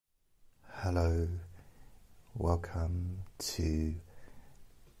Hello, welcome to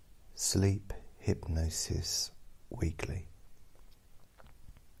Sleep Hypnosis Weekly.com.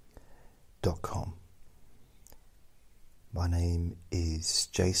 My name is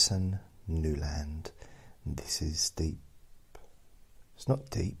Jason Newland, and this is deep. It's not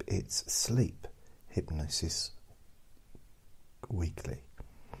deep, it's Sleep Hypnosis Weekly.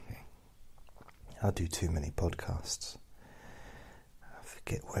 I do too many podcasts. I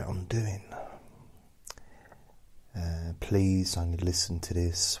forget what I'm doing. Please only listen to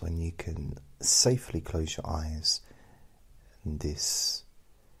this when you can safely close your eyes. And there's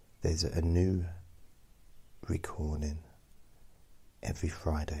a new recording every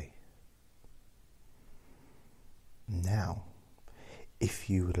Friday. Now, if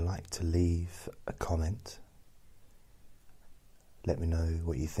you would like to leave a comment, let me know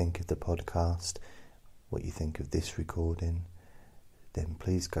what you think of the podcast, what you think of this recording, then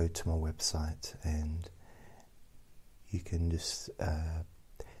please go to my website and you can just,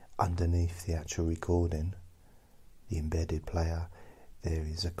 underneath the actual recording, the embedded player, there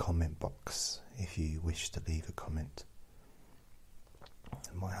is a comment box if you wish to leave a comment.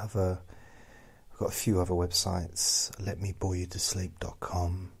 I've got a few other websites: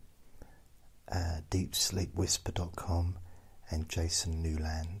 letmeboreyoutosleep.com, deepsleepwhisper.com, and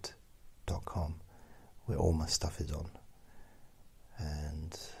jasonnewland.com, where all my stuff is on.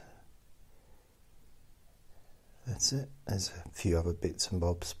 And that's it. There's a few other bits and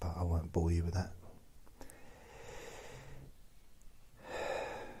bobs, but I won't bore you with that.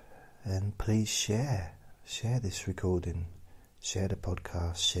 And please share this recording, share the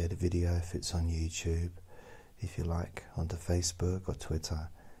podcast, share the video if it's on YouTube, if you like, onto Facebook or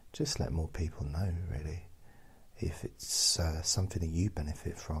Twitter. Just let more people know, really. If it's something that you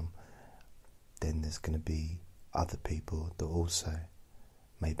benefit from, then there's going to be other people that also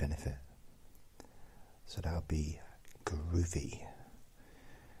may benefit. So that'll be groovy.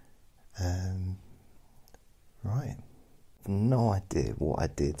 Right. No idea what I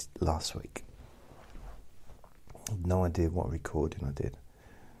did last week. No idea what recording I did.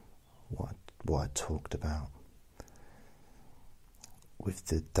 What I talked about. With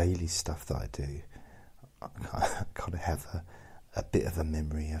the daily stuff that I do, I kind of have a bit of a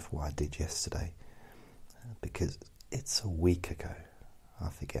memory of what I did yesterday, because it's a week ago. I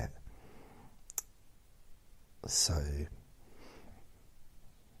forget. So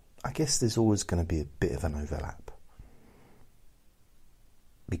I guess there's always going to be a bit of an overlap,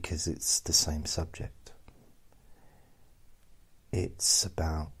 because it's the same subject. It's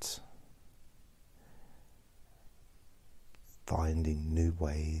about finding new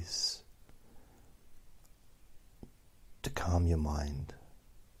ways to calm your mind,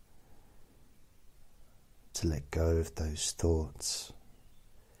 to let go of those thoughts,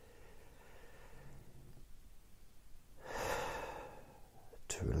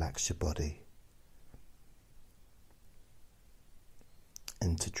 to relax your body,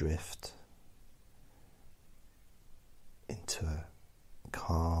 and to drift into a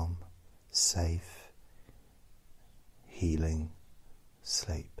calm, safe, healing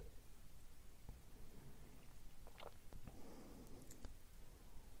sleep.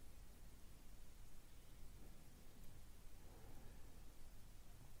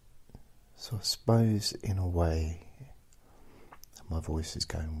 So I suppose, in a way, my voice is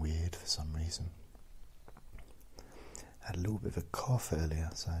going weird for some reason. I had a little bit of a cough earlier,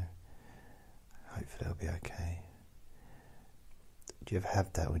 so hopefully I'll be okay. Do you ever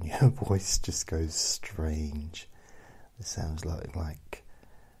have that when your voice just goes strange? It sounds like my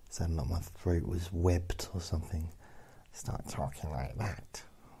throat was webbed or something. I start talking like that.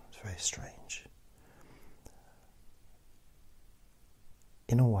 It's very strange.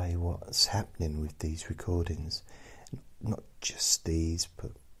 In a way, what's happening with these recordings, not just these,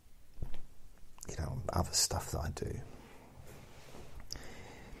 but other stuff that I do,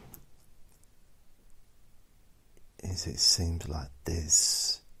 is it seems like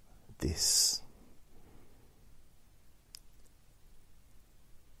there's this,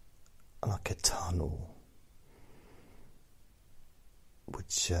 like a tunnel,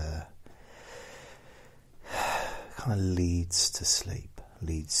 which kind of leads to sleep,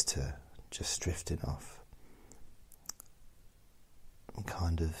 leads to just drifting off. And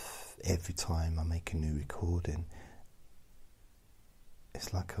kind of every time I make a new recording,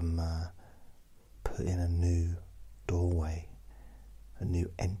 it's like I'm putting a new doorway, a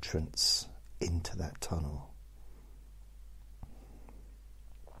new entrance into that tunnel.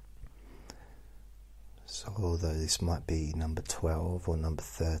 So although this might be number 12 or number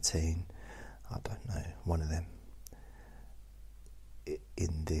 13, I don't know, one of them,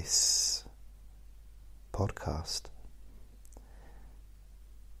 in this podcast.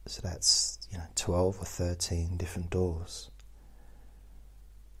 So that's 12 or 13 different doors.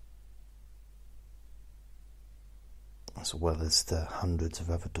 As well as the hundreds of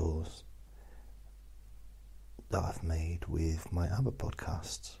other doors that I've made with my other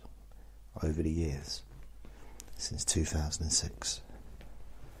podcasts over the years, since 2006.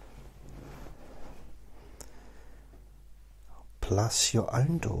 Plus your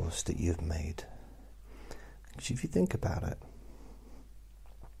own doors that you've made. Because if you think about it,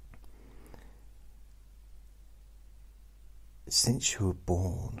 since you were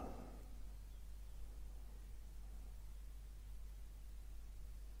born,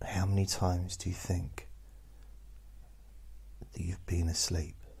 how many times do you think that you've been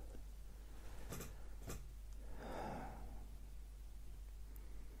asleep?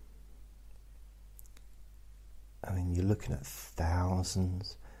 I mean, you're looking at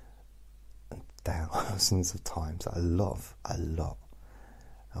thousands and thousands of times, a lot. I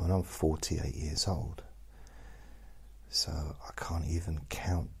mean, I'm 48 years old, so I can't even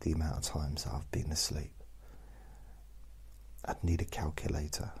count the amount of times I've been asleep. I'd need a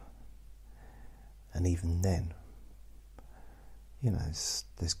calculator. And even then,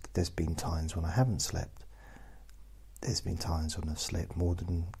 there's been times when I haven't slept. There's been times when I've slept more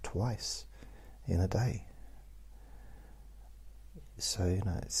than twice in a day. So,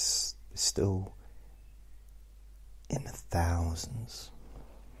 it's still in the thousands.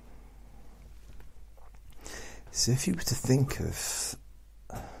 So if you were to think of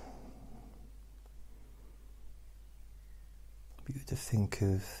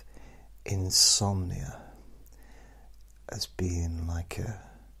insomnia as being like a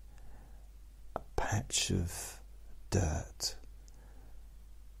patch of dirt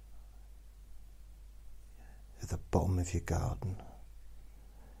at the bottom of your garden,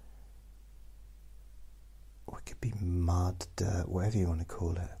 or it could be mud, dirt, whatever you want to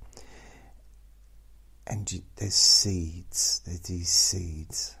call it, and there's these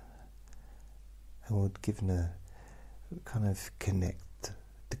seeds, and we're given a kind of connect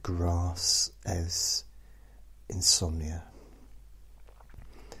the grass as insomnia.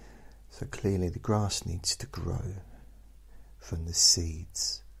 So clearly the grass needs to grow from the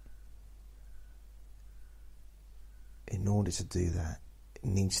seeds. In order to do that, it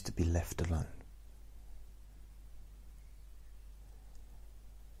needs to be left alone.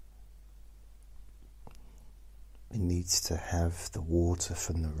 It needs to have the water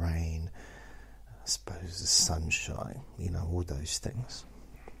from the rain, I suppose the sunshine, all those things.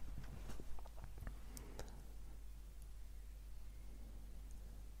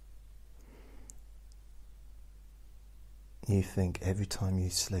 You think every time you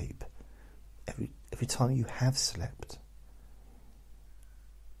sleep, every time you have slept,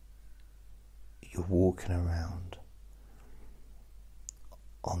 you're walking around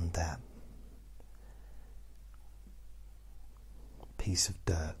on that piece of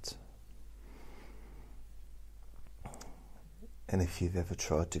dirt. And if you've ever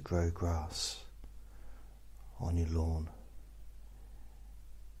tried to grow grass on your lawn,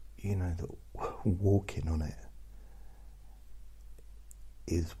 you know that walking on it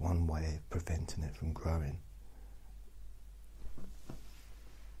is one way of preventing it from growing.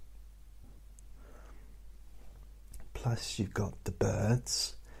 Plus you've got the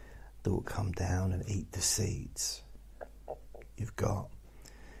birds that will come down and eat the seeds. You've got,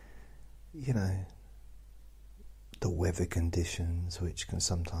 the weather conditions which can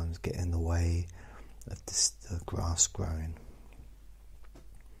sometimes get in the way of the grass growing.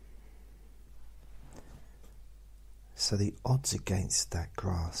 So the odds against that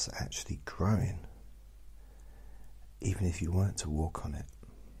grass actually growing, even if you weren't to walk on it,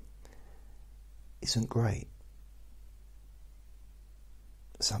 isn't great.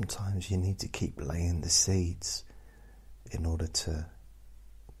 Sometimes you need to keep laying the seeds in order to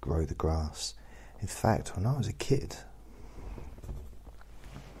grow the grass. In fact, when I was a kid,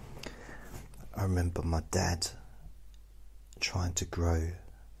 I remember my dad trying to grow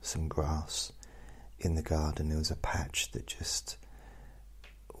some grass in the garden. There was a patch that just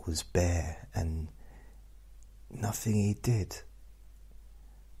was bare and nothing he did,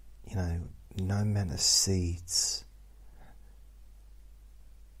 no amount of seeds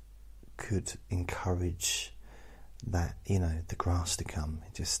could encourage that, the grass to come.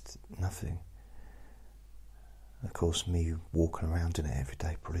 Just nothing. Of course, me walking around in it every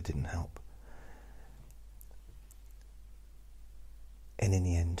day probably didn't help. And in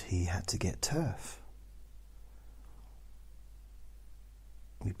the end, he had to get turf.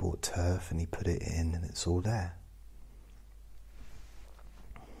 We bought turf and he put it in and it's all there.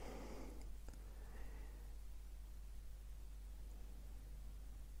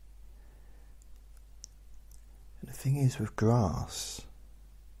 thing is with grass,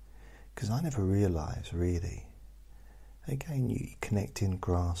 because I never realised really, again you connect in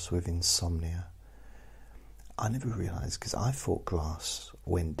grass with insomnia. I never realised, because I thought grass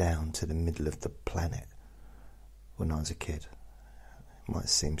went down to the middle of the planet when I was a kid. It might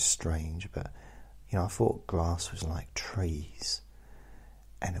seem strange, but I thought grass was like trees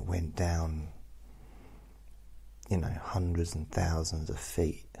and it went down hundreds and thousands of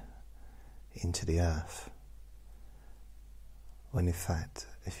feet into the earth, when in fact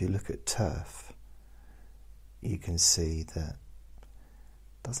if you look at turf you can see that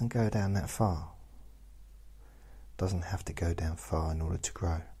it doesn't go down that far. It doesn't have to go down far in order to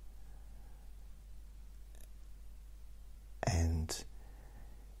grow. And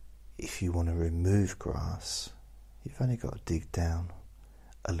if you want to remove grass, you've only got to dig down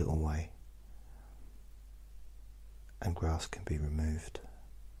a little way and grass can be removed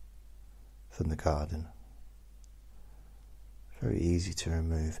from the garden. Very easy to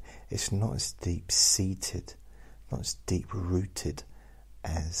remove. It's not as deep-seated, not as deep-rooted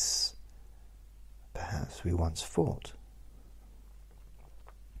as perhaps we once thought.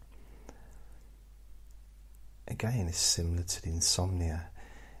 Again, it's similar to the insomnia.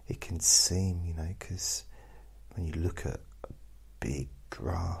 It can seem, because when you look at a big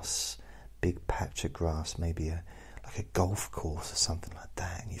grass, big patch of grass, maybe like a golf course or something like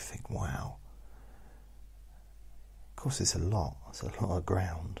that, and you think, wow. Of course, it's a lot of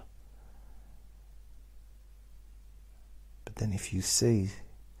ground. But then if you see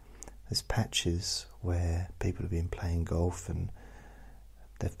there's patches where people have been playing golf and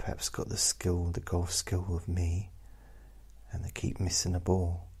they've perhaps got the golf skill of me, and they keep missing a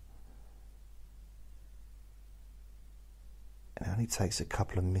ball. And it only takes a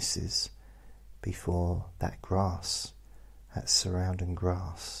couple of misses before that grass, that surrounding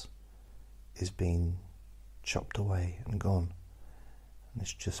grass, is being chopped away and gone, and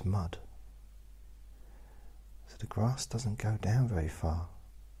it's just mud. So the grass doesn't go down very far.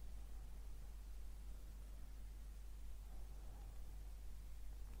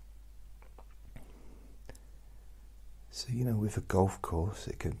 So with a golf course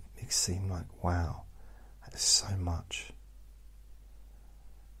it could seem like, wow, that's so much.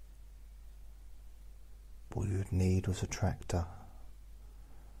 All you would need was a tractor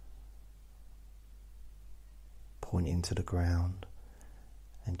pointing to the ground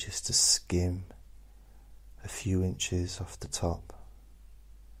and just to skim a few inches off the top.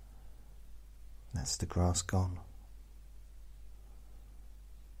 That's the grass gone.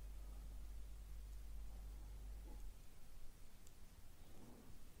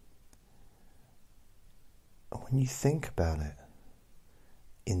 And when you think about it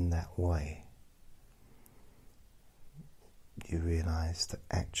in that way, you realise that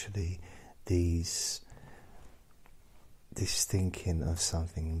actually this thinking of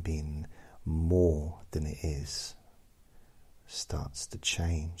something being more than it is starts to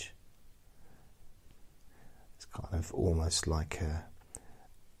change. It's kind of almost like a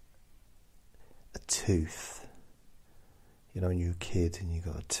tooth. When you're a kid and you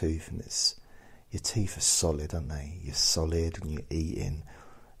got a tooth, and your teeth are solid, aren't they? You're solid and you're eating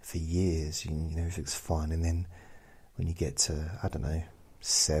for years, everything's fine, and then when you get to,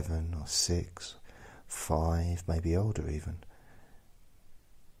 7 or 6, 5, maybe older even,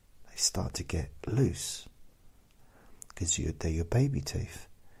 they start to get loose because they're your baby teeth.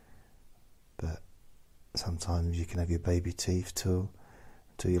 But sometimes you can have your baby teeth till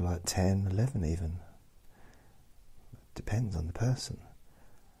you're like 10, 11 even. Depends on the person.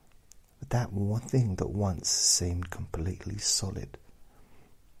 But that one thing that once seemed completely solid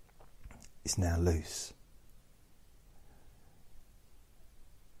is now loose.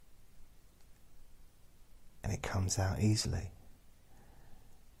 And it comes out easily.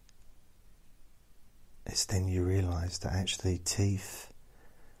 It's then you realise that actually teeth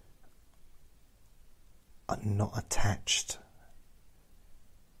are not attached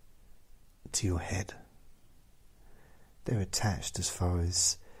to your head. They're attached as far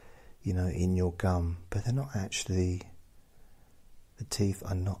as, in your gum, but they're not actually, the teeth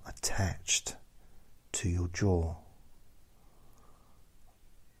are not attached to your jaw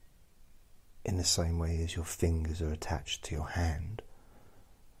in the same way as your fingers are attached to your hand.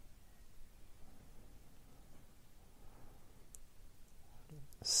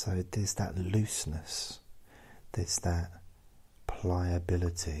 So there's that looseness, there's that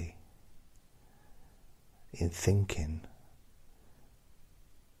pliability in thinking,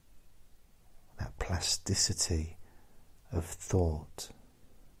 that plasticity of thought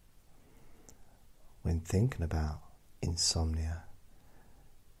when thinking about insomnia,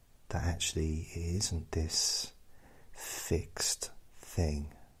 that actually it isn't this fixed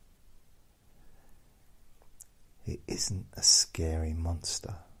thing. It isn't a scary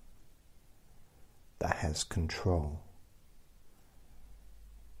monster that has control.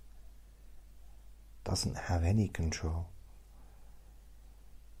 Doesn't have any control.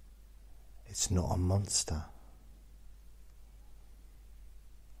 It's not a monster.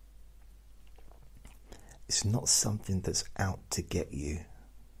 It's not something that's out to get you.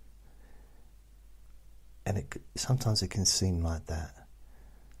 And sometimes it can seem like that.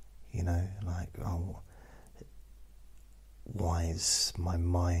 You know, like, oh, why is my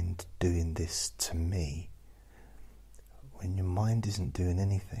mind doing this to me? When your mind isn't doing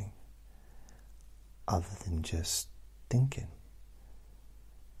anything other than just thinking.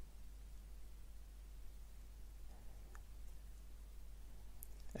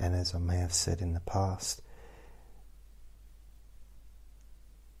 And as I may have said in the past,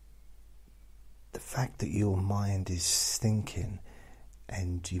 the fact that your mind is thinking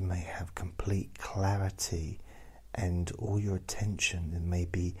and you may have complete clarity and all your attention may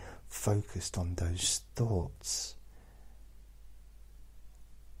be focused on those thoughts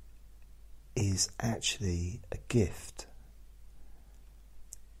is actually a gift.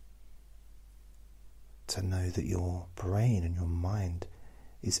 To know that your brain and your mind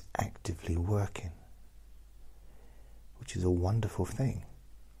is actively working, which is a wonderful thing.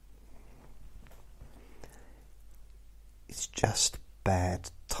 It's just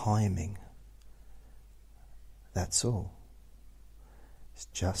bad timing. That's all. It's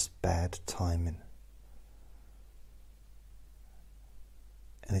just bad timing.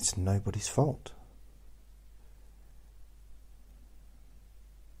 And it's nobody's fault.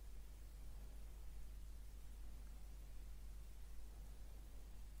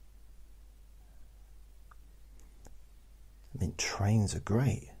 I mean, trains are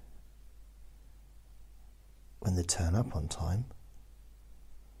great when they turn up on time.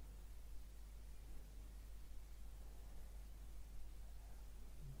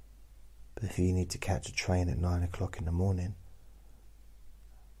 But if you need to catch a train at 9 o'clock in the morning,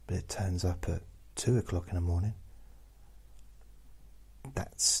 but it turns up at 2 o'clock in the morning,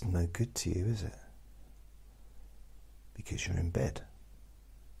 that's no good to you, is it? Because you're in bed.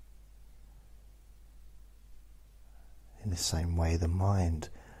 In the same way, the mind,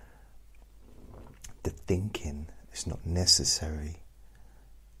 the thinking is not necessary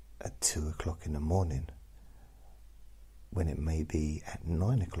at 2 o'clock in the morning when it may be at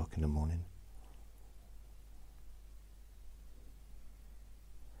 9 o'clock in the morning.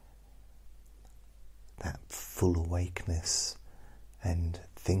 That full awakeness and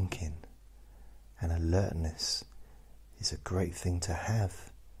thinking and alertness is a great thing to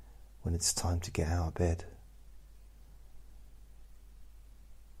have when it's time to get out of bed.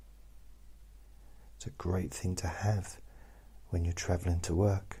 It's a great thing to have when you're travelling to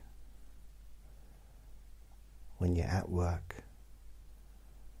work, when you're at work,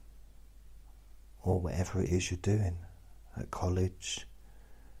 or whatever it is you're doing at college,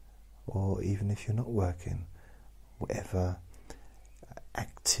 or even if you're not working, whatever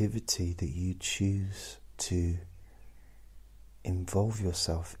activity that you choose to involve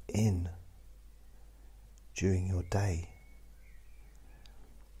yourself in during your day.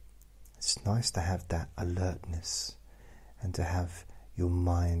 It's nice to have that alertness and to have your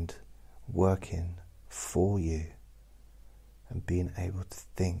mind working for you and being able to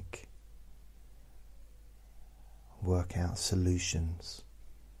think, work out solutions,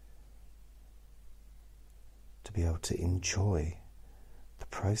 to be able to enjoy the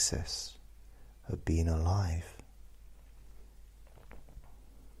process of being alive.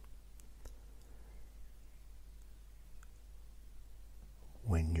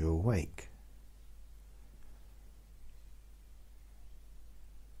 When you're awake.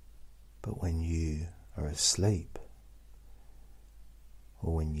 But when you are asleep,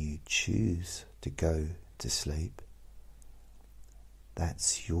 or when you choose to go to sleep,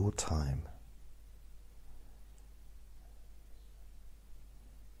 that's your time.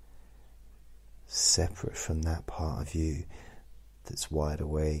 Separate from that part of you that's wide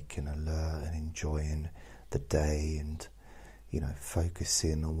awake and alert and enjoying the day and, you know,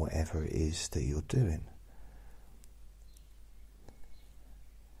 focusing on whatever it is that you're doing.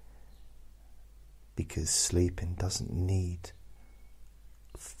 Because sleeping doesn't need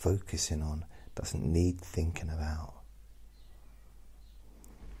focusing on, doesn't need thinking about.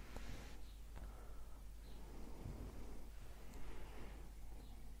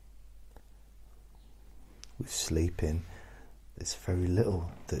 With sleeping, there's very little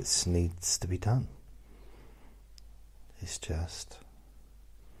that needs to be done. It's just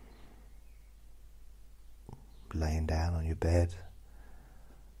laying down on your bed,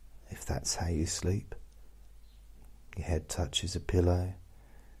 if that's how you sleep, your head touches a pillow,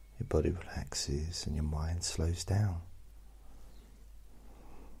 your body relaxes and your mind slows down.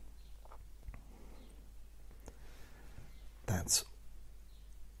 That's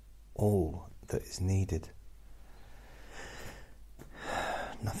all that is needed.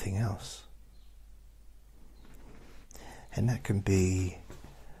 Nothing else. And that can be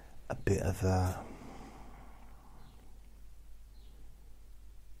a bit of a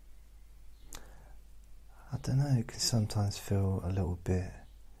I don't know, it can sometimes feel a little bit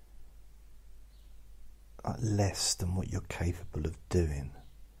like less than what you're capable of doing.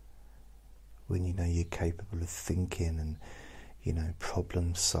 When you know you're capable of thinking and, you know,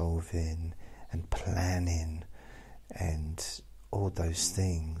 problem solving and planning and all those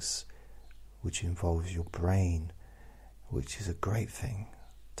things which involves your brain, which is a great thing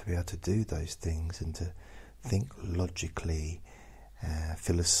to be able to do those things and to think logically,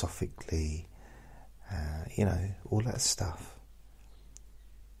 philosophically, you know, all that stuff.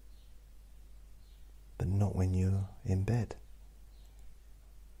 But not when you're in bed.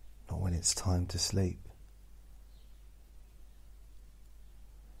 Not when it's time to sleep.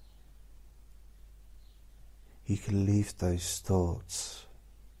 You can leave those thoughts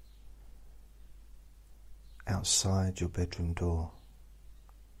outside your bedroom door.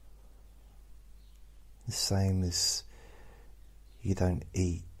 The same as you don't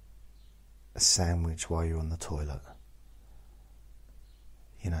eat a sandwich while you're on the toilet.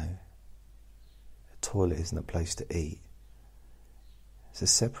 You know, a toilet isn't a place to eat. It's a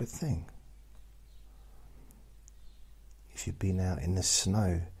separate thing. If you've been out in the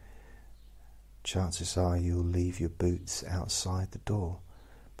snow, chances are you'll leave your boots outside the door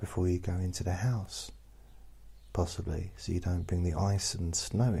before you go into the house, possibly, so you don't bring the ice and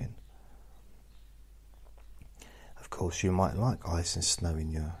snow in. Of course, you might like ice and snow in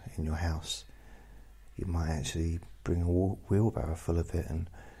your house. You might actually bring a wheelbarrow full of it and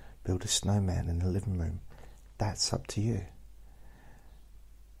build a snowman in the living room. That's up to you.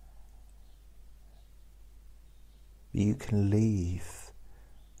 You can leave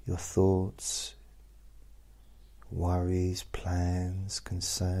your thoughts, worries, plans,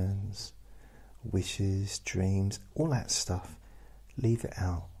 concerns, wishes, dreams, all that stuff. Leave it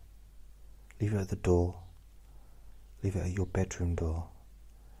out. Leave it at the door. Leave it at your bedroom door.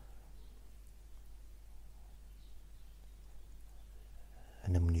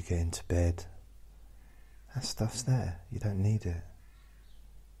 And then when you get into bed, that stuff's there. You don't need it.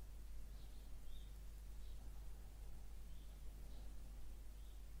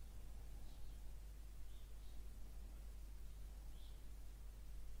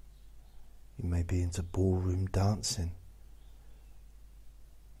 You may be into ballroom dancing.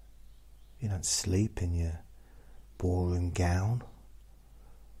 You don't sleep in your ballroom gown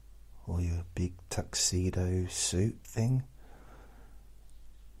or your big tuxedo suit thing.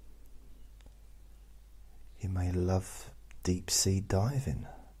 You may love deep sea diving,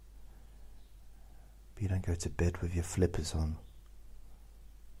 but you don't go to bed with your flippers on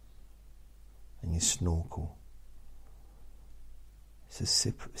and your snorkel. It's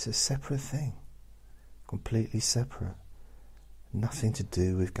a separate thing, completely separate. Nothing to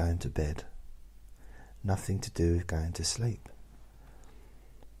do with going to bed. Nothing to do with going to sleep.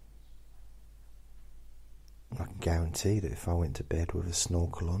 I can guarantee that if I went to bed with a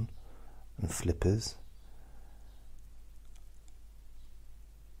snorkel on and flippers,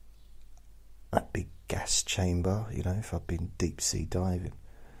 a big gas chamber, you know, if I've been deep sea diving,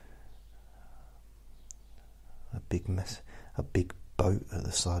 a big boat at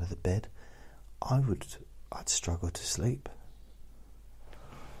the side of the bed, I'd struggle to sleep.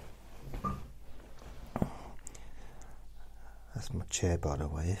 That's my chair, by the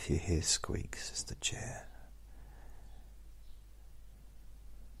way. If you hear squeaks, it's the chair.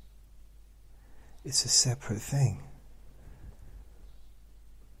 It's a separate thing.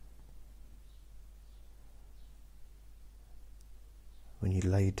 When you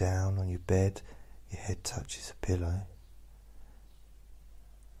lay down on your bed, your head touches a pillow.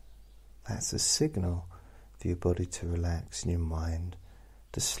 That's a signal for your body to relax and your mind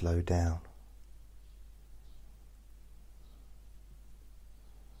to slow down.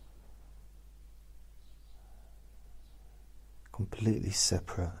 Completely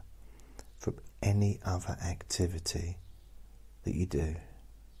separate from any other activity that you do.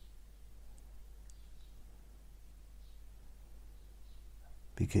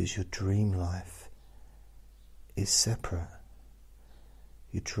 Because your dream life is separate.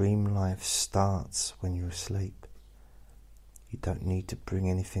 Your dream life starts when you're asleep. You don't need to bring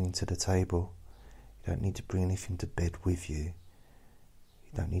anything to the table You don't need to bring anything to bed with you.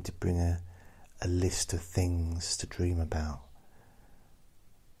 You don't need to bring a list of things to dream about.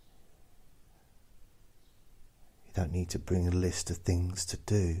 You don't need to bring a list of things to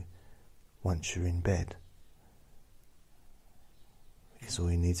do once you're in bed. Because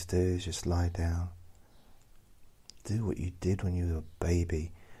all you need to do is just lie down. Do what you did when you were a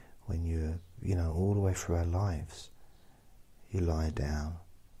baby, when you were, all the way through our lives. You lie down,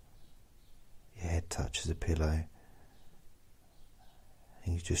 your head touches a pillow,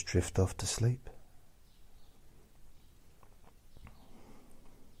 and you just drift off to sleep.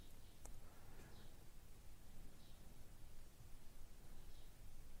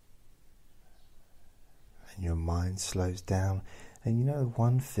 And your mind slows down. And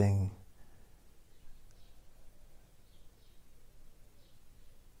one thing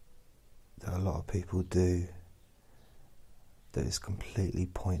that a lot of people do that is completely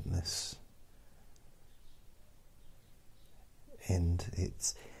pointless, and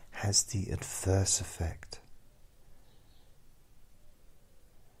it has the adverse effect,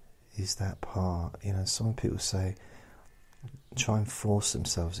 is that part, some people say, try and force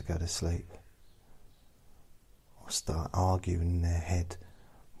themselves to go to sleep, or start arguing in their head,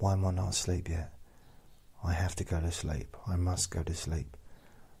 why am I not asleep yet? I have to go to sleep, I must go to sleep,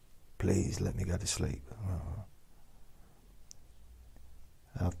 please let me go to sleep.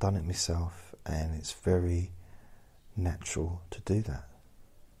 I've done it myself, and it's very natural to do that,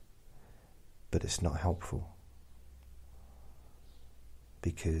 but it's not helpful,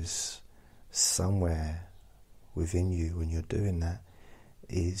 because somewhere within you, when you're doing that,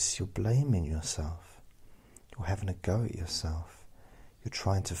 is you're blaming yourself, you're having a go at yourself, you're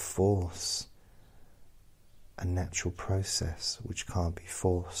trying to force a natural process which can't be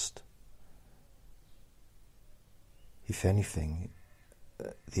forced. If anything,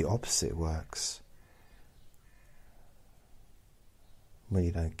 the opposite works. When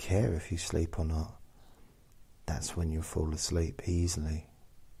you don't care if you sleep or not, that's when you fall asleep easily.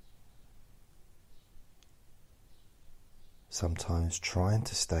 Sometimes trying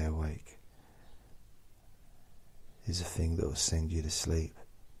to stay awake is a thing that will send you to sleep.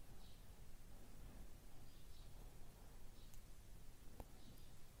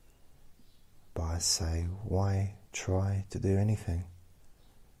 But I say, why try to do anything?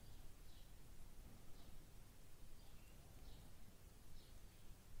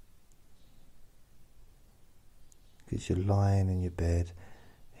 Because you're lying in your bed,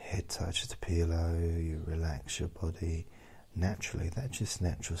 head touches the pillow, you relax your body naturally. That's just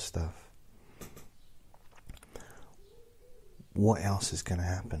natural stuff. What else is going to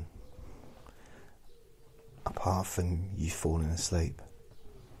happen apart from you falling asleep?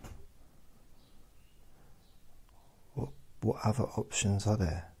 What other options are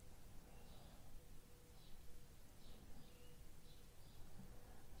there?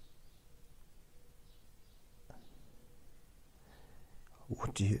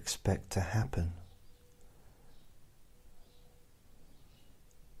 What do you expect to happen?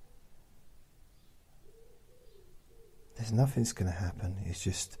 There's nothing's going to happen. It's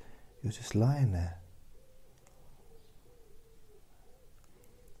just, you're just lying there.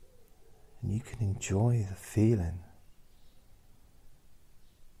 And you can enjoy the feeling.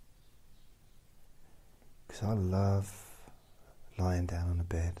 Because I love lying down on the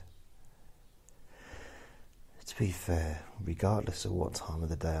bed. To be fair, regardless of what time of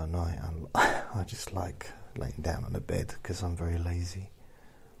the day or night, I just like laying down on the bed because I'm very lazy.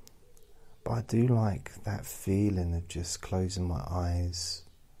 But I do like that feeling of just closing my eyes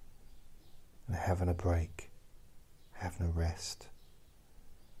and having a break, having a rest.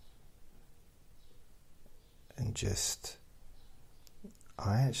 And just,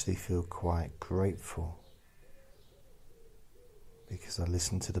 I actually feel quite grateful because I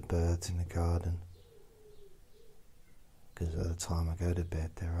listen to the birds in the garden. Because at the time I go to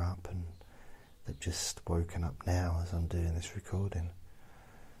bed, they're up and they've just woken up now as I'm doing this recording.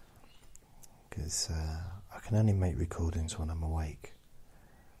 Because I can only make recordings when I'm awake.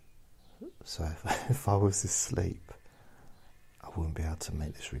 So if I was asleep, I wouldn't be able to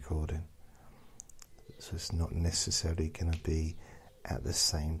make this recording. So it's not necessarily going to be at the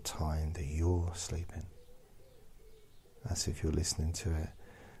same time that you're sleeping. That's if you're listening to it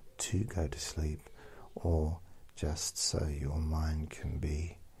to go to sleep, or just so your mind can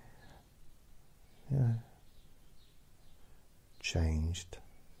be, changed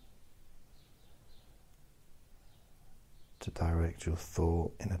to direct your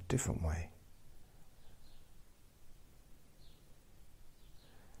thought in a different way.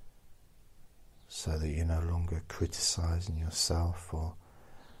 So that you're no longer criticizing yourself or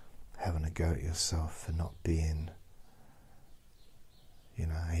having a go at yourself for not being,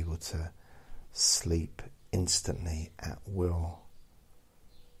 able to sleep instantly at will.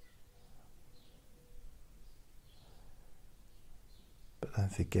 But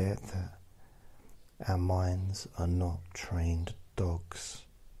don't forget that our minds are not trained dogs.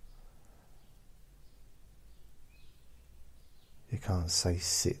 You can't say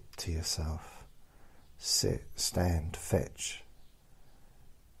sit to yourself. Sit, stand, fetch.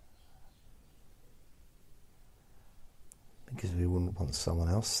 Because we wouldn't want someone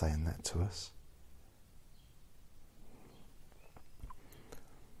else saying that to us.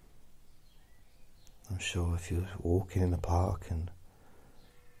 I'm sure if you're walking in a park and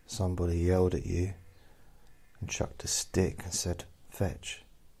somebody yelled at you and chucked a stick and said, fetch,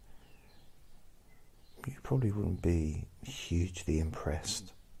 you probably wouldn't be hugely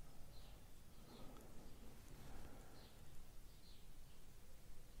impressed.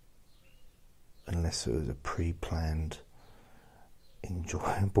 Unless it was a pre-planned,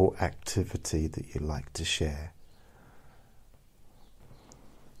 enjoyable activity that you like to share.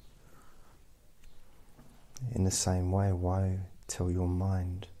 In the same way, why tell your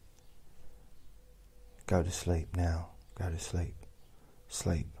mind, go to sleep now, go to sleep,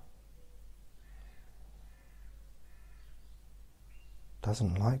 sleep.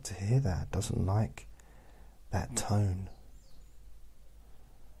 Doesn't like to hear that, doesn't like that tone.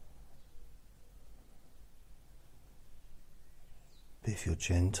 But if you're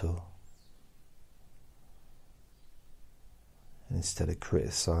gentle, and instead of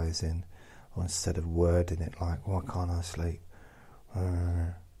criticizing, or instead of wording it like, why can't I sleep?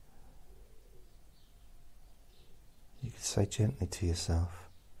 You could say gently to yourself,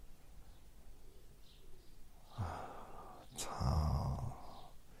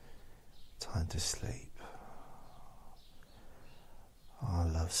 time to sleep. I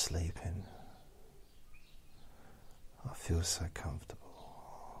love sleeping. I feel so comfortable.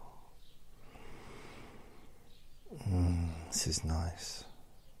 This is nice.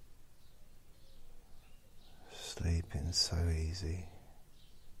 Sleeping so easy,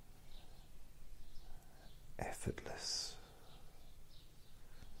 effortless.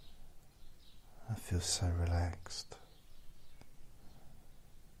 I feel so relaxed.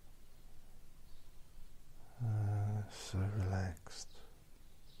 So relaxed.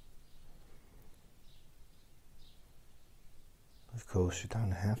 Of course, you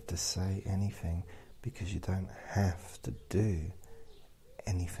don't have to say anything because you don't have to do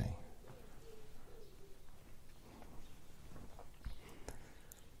anything.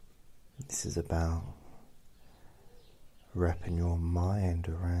 This is about wrapping your mind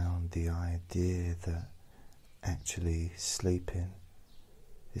around the idea that actually sleeping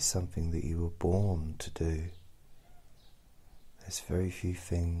is something that you were born to do. There's very few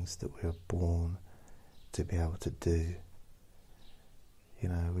things that we're born to be able to do.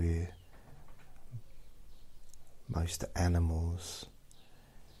 Most animals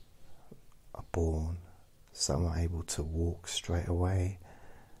are born. Some are able to walk straight away.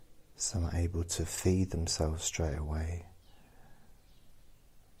 Some are able to feed themselves straight away.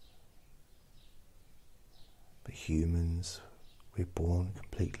 But humans, we're born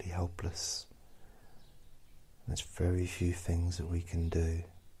completely helpless. There's very few things that we can do.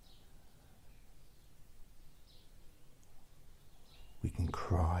 We can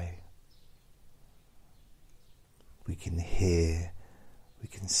cry. We can hear. We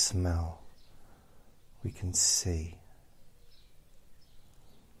can smell. We can see.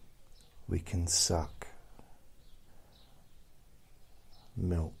 We can suck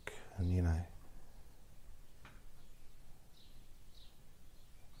milk and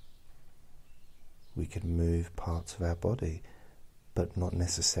we can move parts of our body but not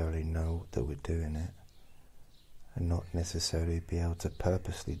necessarily know that we're doing it, and not necessarily be able to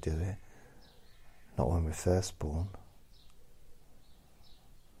purposely do it, not when we're first born.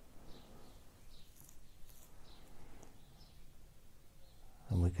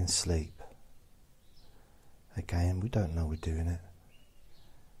 And we can sleep. Again, we don't know we're doing it.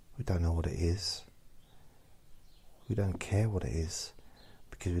 We don't know what it is. We don't care what it is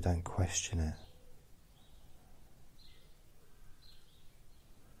because we don't question it.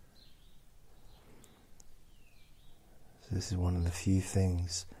 So this is one of the few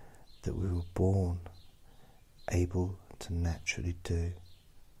things that we were born able to naturally do.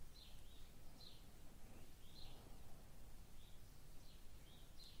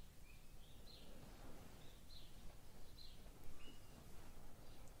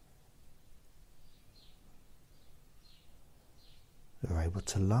 We're able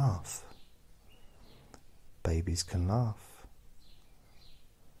to laugh. Babies can laugh.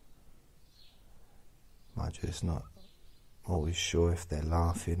 Mind you, it's not always sure if they're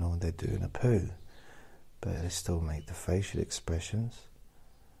laughing or they're doing a poo, but they still make the facial expressions.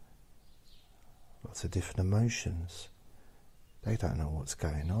 Lots of different emotions. They don't know what's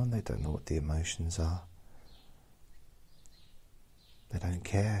going on, they don't know what the emotions are. They don't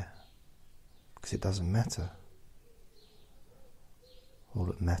care, because it doesn't matter. All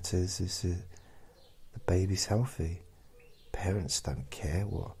that matters is the baby's healthy. Parents don't care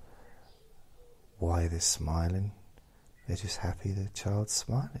why they're smiling. They're just happy their child's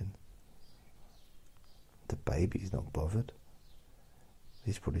smiling. The baby's not bothered.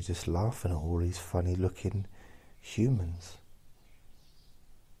 He's probably just laughing at all these funny looking humans.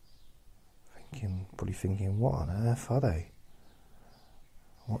 Probably thinking, what on earth are they?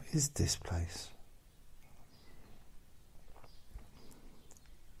 What is this place?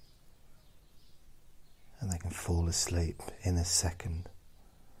 And they can fall asleep in a second.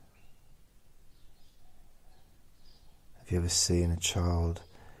 Have you ever seen a child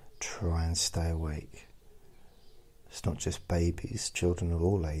try and stay awake? It's not just babies, children of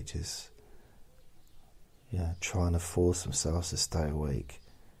all ages, trying to force themselves to stay awake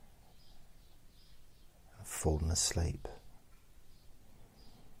and falling asleep.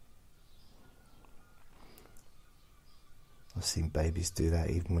 I've seen babies do that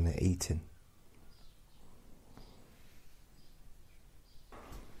even when they're eating.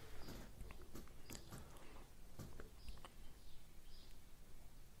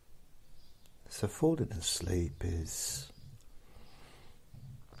 So falling asleep is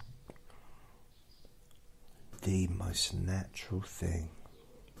the most natural thing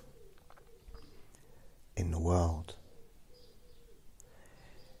in the world.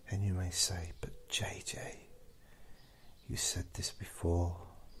 And you may say, but JJ, you said this before.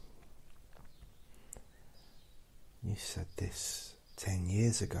 You said this 10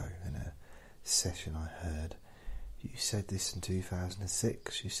 years ago in a session I heard. You said this in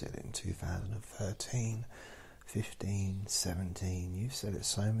 2006, you said it in 2013, 15, 17, you've said it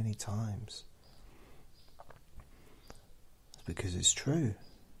so many times. It's because it's true.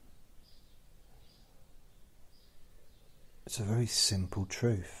 It's a very simple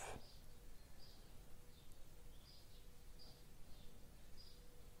truth.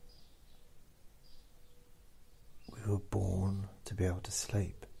 We were born to be able to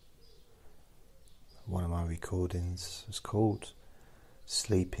sleep. One of my recordings was called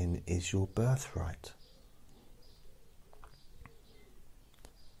Sleeping is Your Birthright.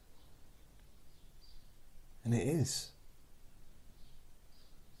 And it is.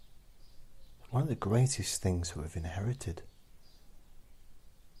 One of the greatest things we've inherited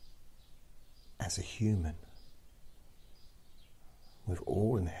as a human. We've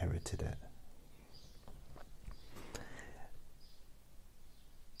all inherited it.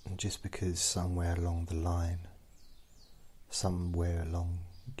 And just because somewhere along the line, somewhere along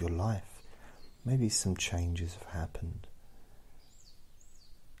your life, maybe some changes have happened,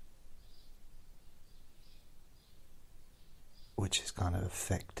 which has kind of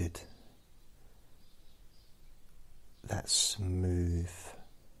affected that smooth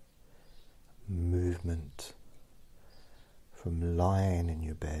movement from lying in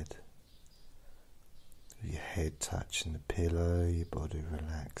your bed, your head touching the pillow, your body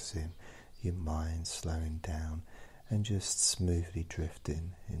relaxing, your mind slowing down and just smoothly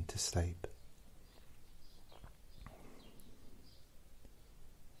drifting into sleep.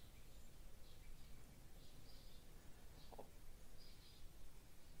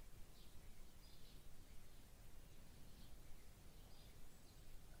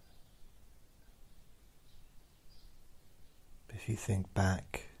 If you think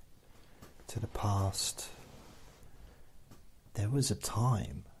back to the past, there was a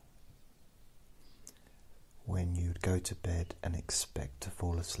time when you would go to bed and expect to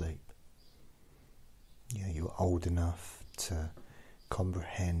fall asleep. You were old enough to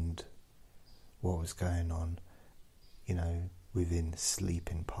comprehend what was going on, within the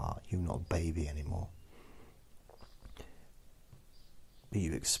sleeping part. You're not a baby anymore. But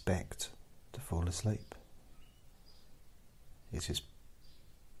you expect to fall asleep. It's just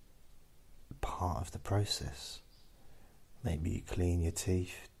part of the process. Maybe you clean your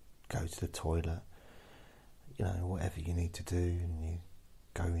teeth, go to the toilet, whatever you need to do, and you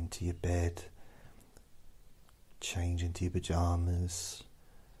go into your bed, change into your pyjamas,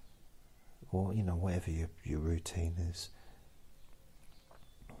 or whatever your routine is.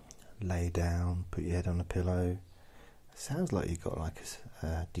 Lay down, put your head on a pillow. It sounds like you've got like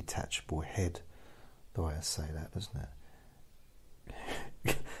a detachable head, the way I say that, doesn't it?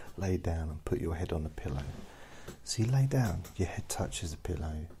 Lay down and put your head on the pillow. So you lay down, your head touches the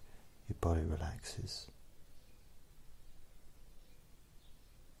pillow, your body relaxes.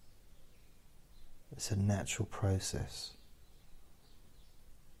 It's a natural process.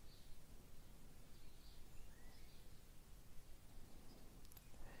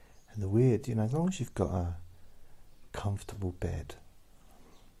 And the weird, as long as you've got a comfortable bed.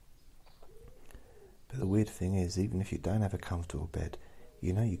 But the weird thing is, even if you don't have a comfortable bed,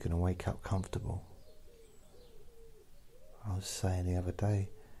 you're going to wake up comfortable. I was saying the other day,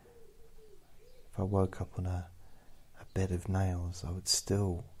 if I woke up on a bed of nails, I would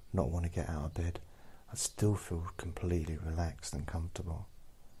still not want to get out of bed. I'd still feel completely relaxed and comfortable.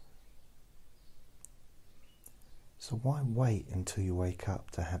 So why wait until you wake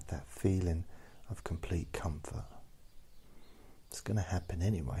up to have that feeling of complete comfort? It's going to happen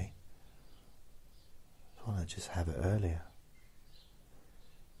anyway. Why not just have it earlier?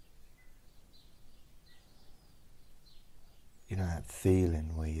 That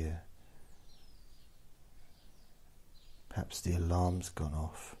feeling where perhaps the alarm's gone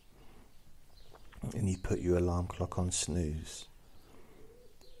off and you put your alarm clock on snooze,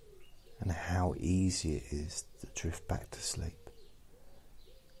 and how easy it is to drift back to sleep.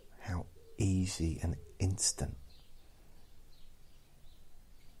 How easy and instant.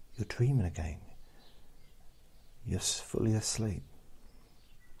 You're dreaming again. You're fully asleep.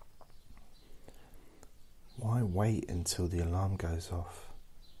 Why wait until the alarm goes off?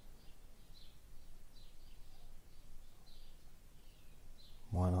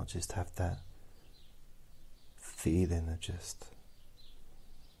 Why not just have that feeling of just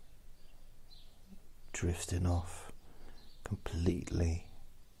drifting off completely,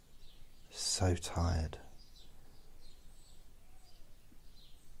 so tired?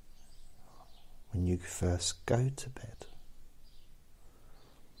 When you first go to bed.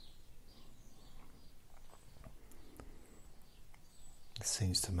 It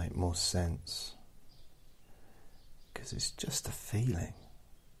seems to make more sense because it's just a feeling.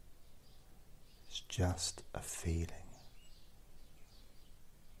 It's just a feeling.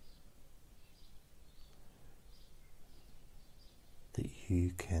 That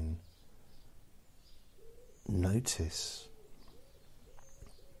you can notice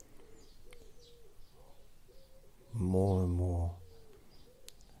more and more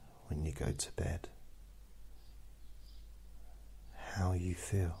when you go to bed. How you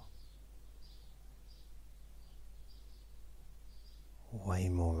feel. Way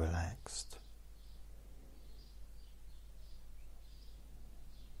more relaxed.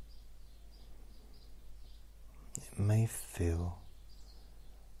 It may feel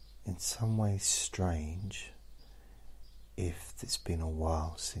in some ways strange if it's been a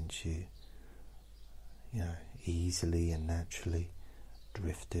while since you easily and naturally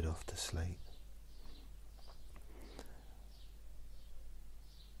drifted off to sleep.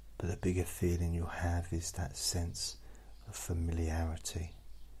 But the bigger feeling you'll have is that sense of familiarity,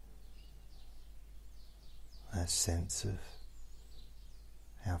 that sense of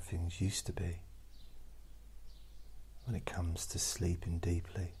how things used to be when it comes to sleeping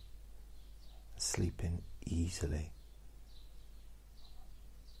deeply, sleeping easily.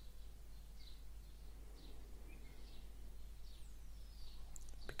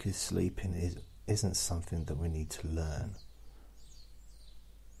 Because sleeping isn't something that we need to learn.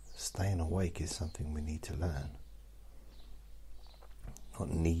 Staying awake is something we need to learn. Not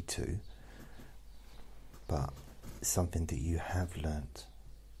need to, but it's something that you have learnt.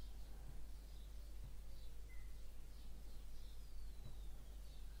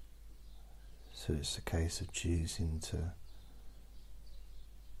 So it's a case of choosing to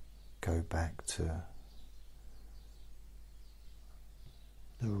go back to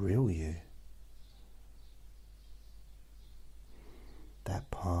the real you. That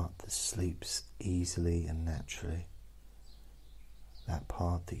part that sleeps easily and naturally. That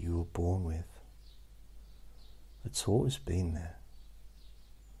part that you were born with. It's always been there.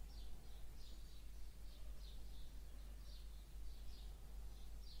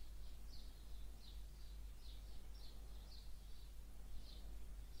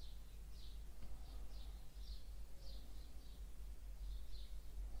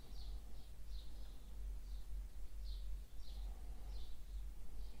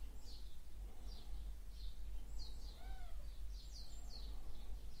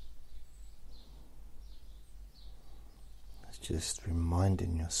 Just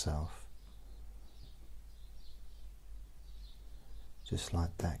reminding yourself, just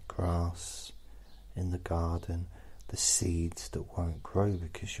like that grass in the garden, the seeds that won't grow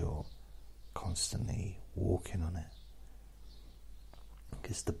because you're constantly walking on it,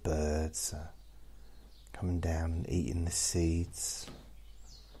 because the birds are coming down and eating the seeds.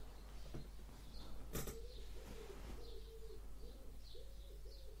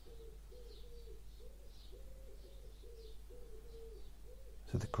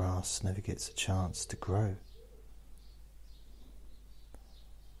 so the grass never gets a chance to grow.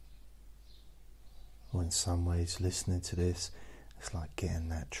 Or in some ways, listening to this, it's like getting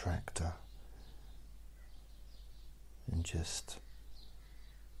that tractor and just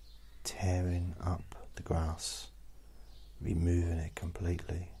tearing up the grass, removing it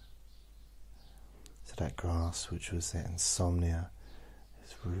completely. So that grass, which was that insomnia,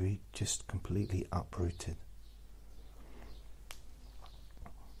 is really just completely uprooted.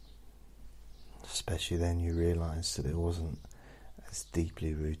 Especially then you realise that it wasn't as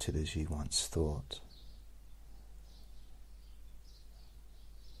deeply rooted as you once thought.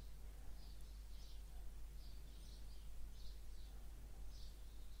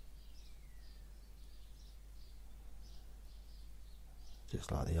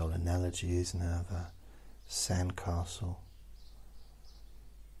 Just like the old analogy, isn't it, of a sandcastle.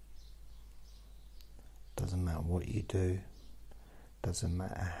 Doesn't matter what you do, doesn't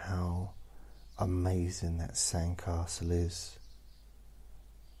matter how amazing that sandcastle is.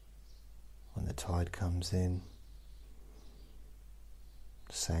 When the tide comes in,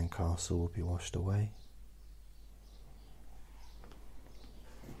 the sandcastle will be washed away.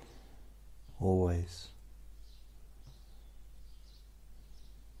 Always.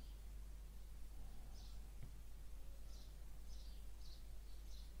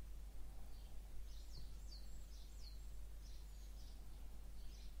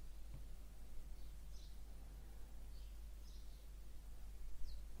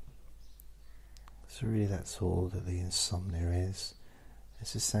 So really that's all that the insomnia is.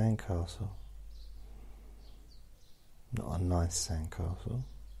 It's a sandcastle. Not a nice sandcastle.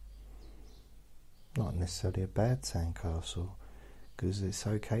 Not necessarily a bad sandcastle, because it's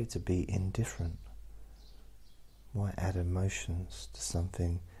okay to be indifferent. Why add emotions to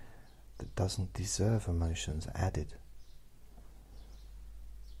something that doesn't deserve emotions added?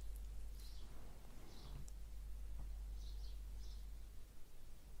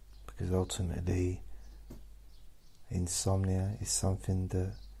 Because ultimately, insomnia is something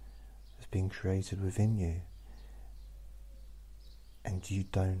that has been created within you, and you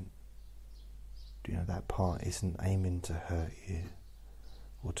don't, that part isn't aiming to hurt you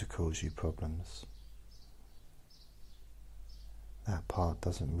or to cause you problems. That part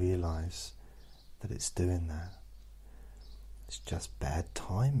doesn't realise that it's doing that. It's just bad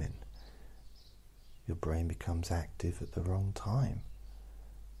timing. Your brain becomes active at the wrong time,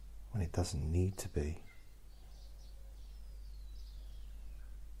 when it doesn't need to be.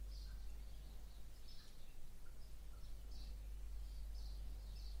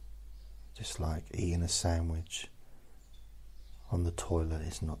 Just like eating a sandwich on the toilet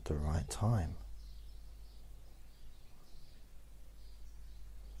is not the right time.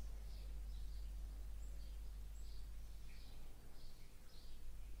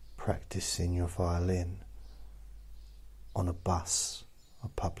 Practicing your violin on a bus, a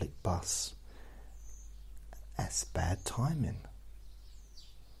public bus, that's bad timing.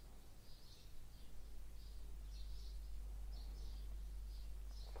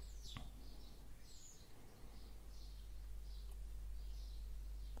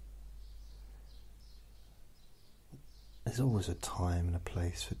 There's always a time and a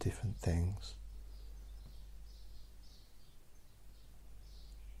place for different things.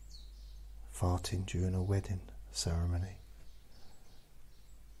 Farting during a wedding ceremony.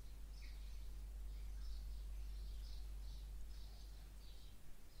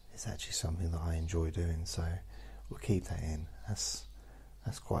 It's actually something that I enjoy doing, so we'll keep that in. That's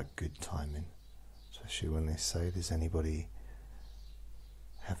quite good timing, especially when they say, does anybody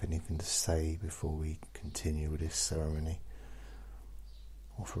have anything to say before we continue with this ceremony?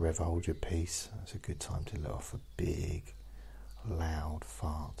 Or forever hold your peace. That's a good time to let off a big, loud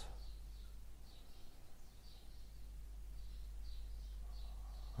fart.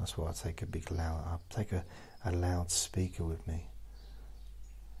 That's why I take I take a loudspeaker with me.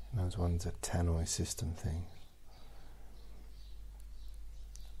 Those ones are tannoy system things.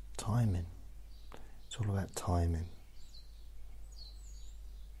 Timing. It's all about timing.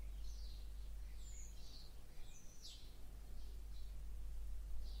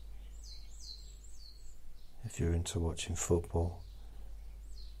 If you're into watching football,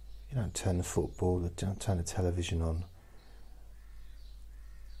 you don't turn the television on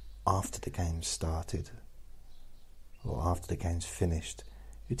after the game's started or after the game's finished.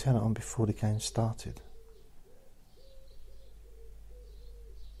 You turn it on before the game started,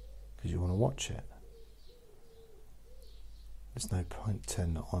 because you want to watch it. There's no point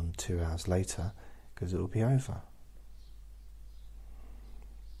turning it on 2 hours later, because it will be over.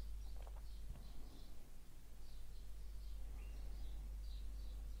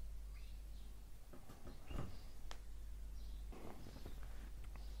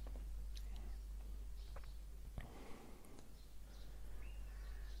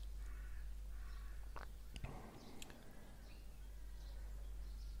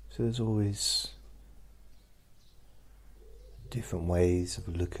 So there's always different ways of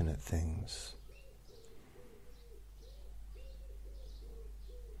looking at things.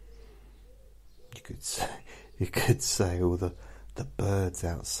 You could say all the birds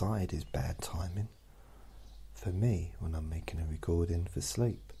outside is bad timing for me when I'm making a recording for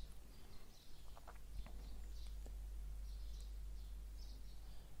sleep.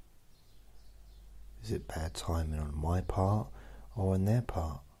 Is it bad timing on my part or on their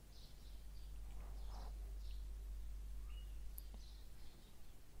part?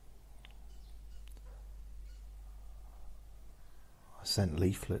 I sent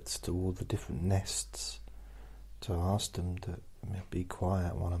leaflets to all the different nests to ask them to be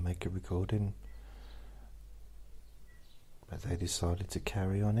quiet while I make a recording, but they decided to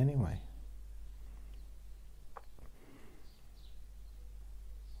carry on anyway.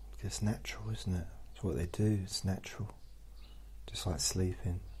 It's natural, isn't it? It's what they do, it's natural. Just like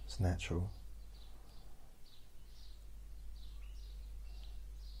sleeping, it's natural.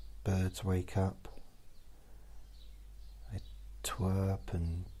 Birds wake up, they twerp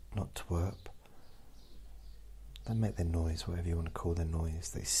and not twerp. They make their noise, whatever you want to call their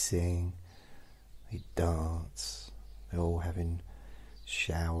noise. They sing, they dance, they're all having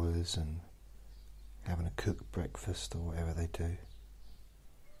showers and having a cooked breakfast or whatever they do.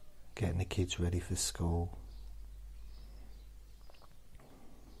 Getting the kids ready for school.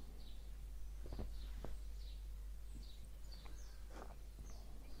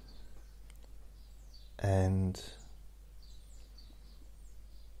 And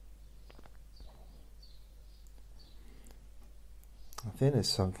I think there's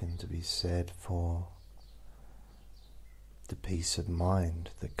something to be said for the peace of mind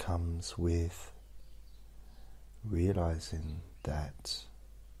that comes with realizing that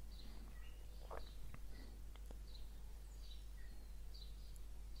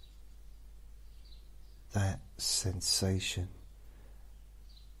that sensation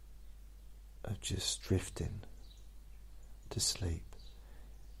of just drifting to sleep,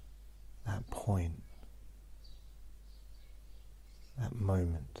 that point, that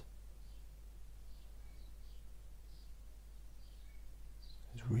moment,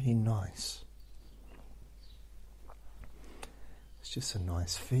 is really nice. It's just a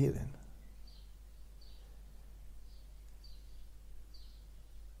nice feeling.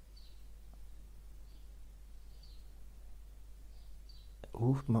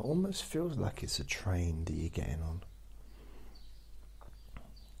 Almost feels like it's a train that you're getting on.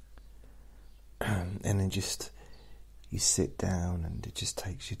 And then just you sit down and it just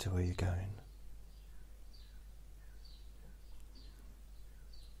takes you to where you're going.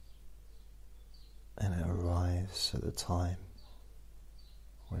 And it arrives at the time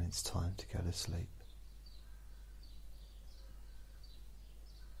when it's time to go to sleep.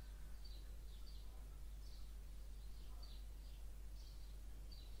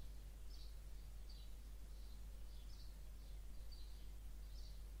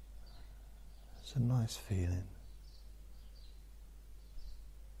 It's a nice feeling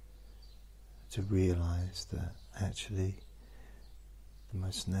to realise that actually the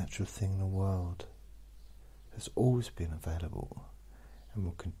most natural thing in the world has always been available and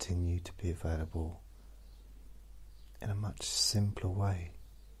will continue to be available in a much simpler way,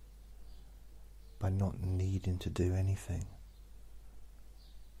 by not needing to do anything.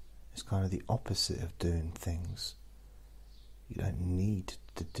 It's kind of the opposite of doing things. You don't need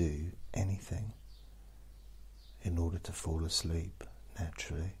to do anything in order to fall asleep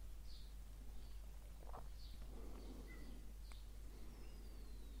naturally.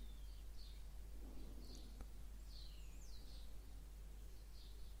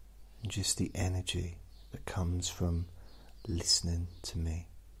 And just the energy that comes from listening to me,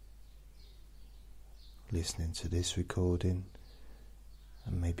 listening to this recording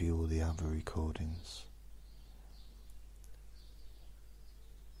and maybe all the other recordings,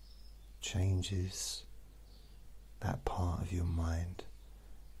 changes that part of your mind,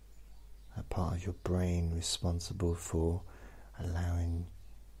 that part of your brain responsible for allowing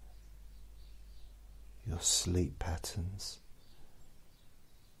your sleep patterns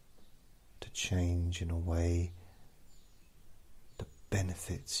to change in a way that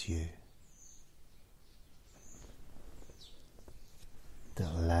benefits you,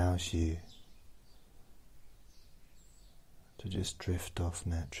 that allows you to just drift off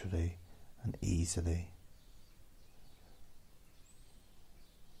naturally and easily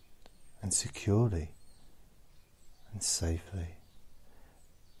and securely and safely,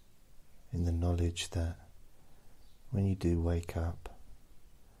 in the knowledge that when you do wake up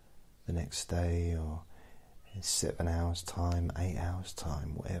the next day, or in 7 hours time, 8 hours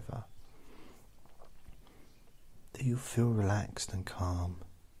time, whatever, whatever, that you'll feel relaxed and calm,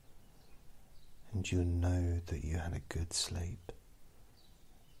 and you'll know that you had a good sleep,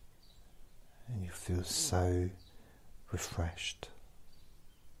 and you feel so refreshed,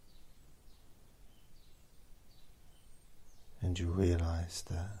 and you realise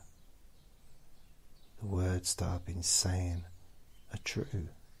that the words that I've been saying are true.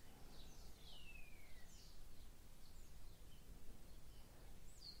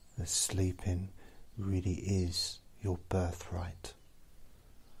 That sleeping really is your birthright.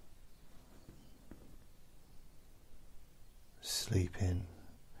 Sleeping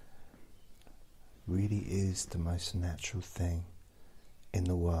really is the most natural thing in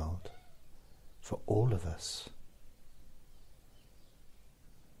the world for all of us.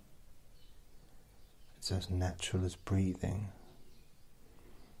 It's as natural as breathing.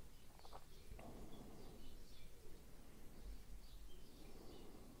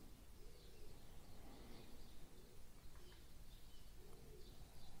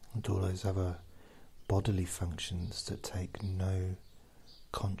 And all those other bodily functions that take no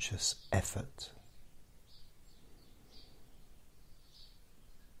conscious effort.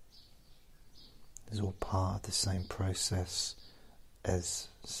 It's all part of the same process as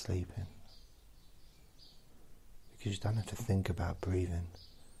sleeping. Because you don't have to think about breathing,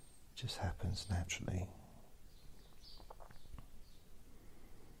 it just happens naturally.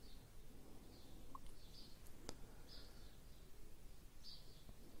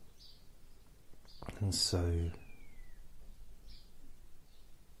 And so,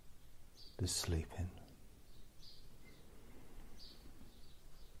 the sleeping.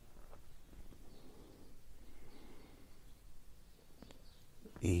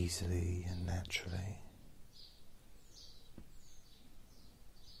 Easily and naturally.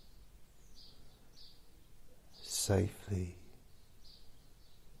 Safely.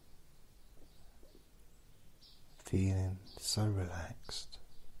 Feeling so relaxed.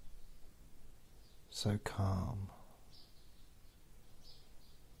 So calm,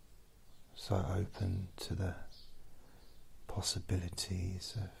 so open to the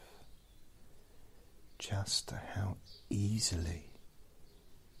possibilities of just how easily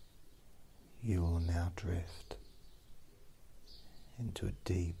you will now drift into a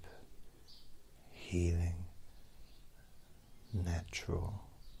deep, healing, natural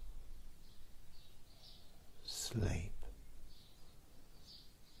sleep.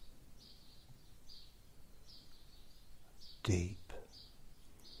 Deep,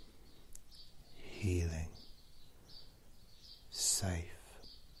 healing, safe,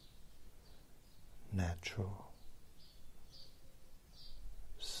 natural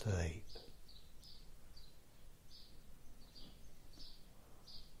sleep.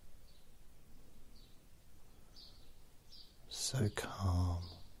 So calm,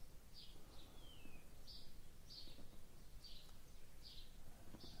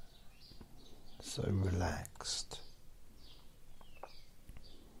 so relaxed.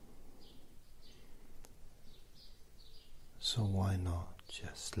 So why not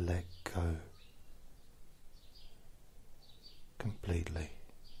just let go completely?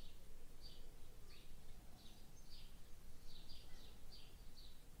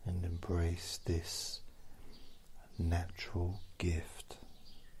 And embrace this natural gift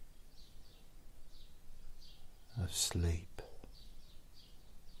of sleep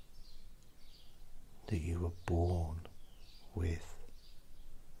that you were born with,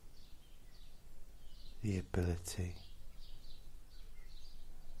 the ability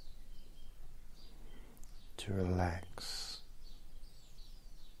to relax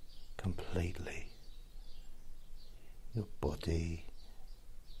completely your body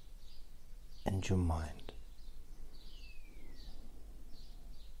and your mind.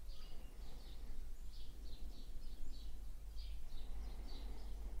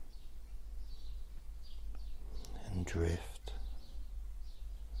 And drift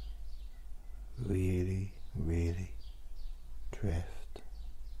really, really drift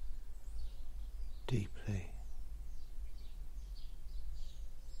deeply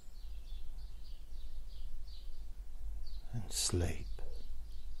and sleep.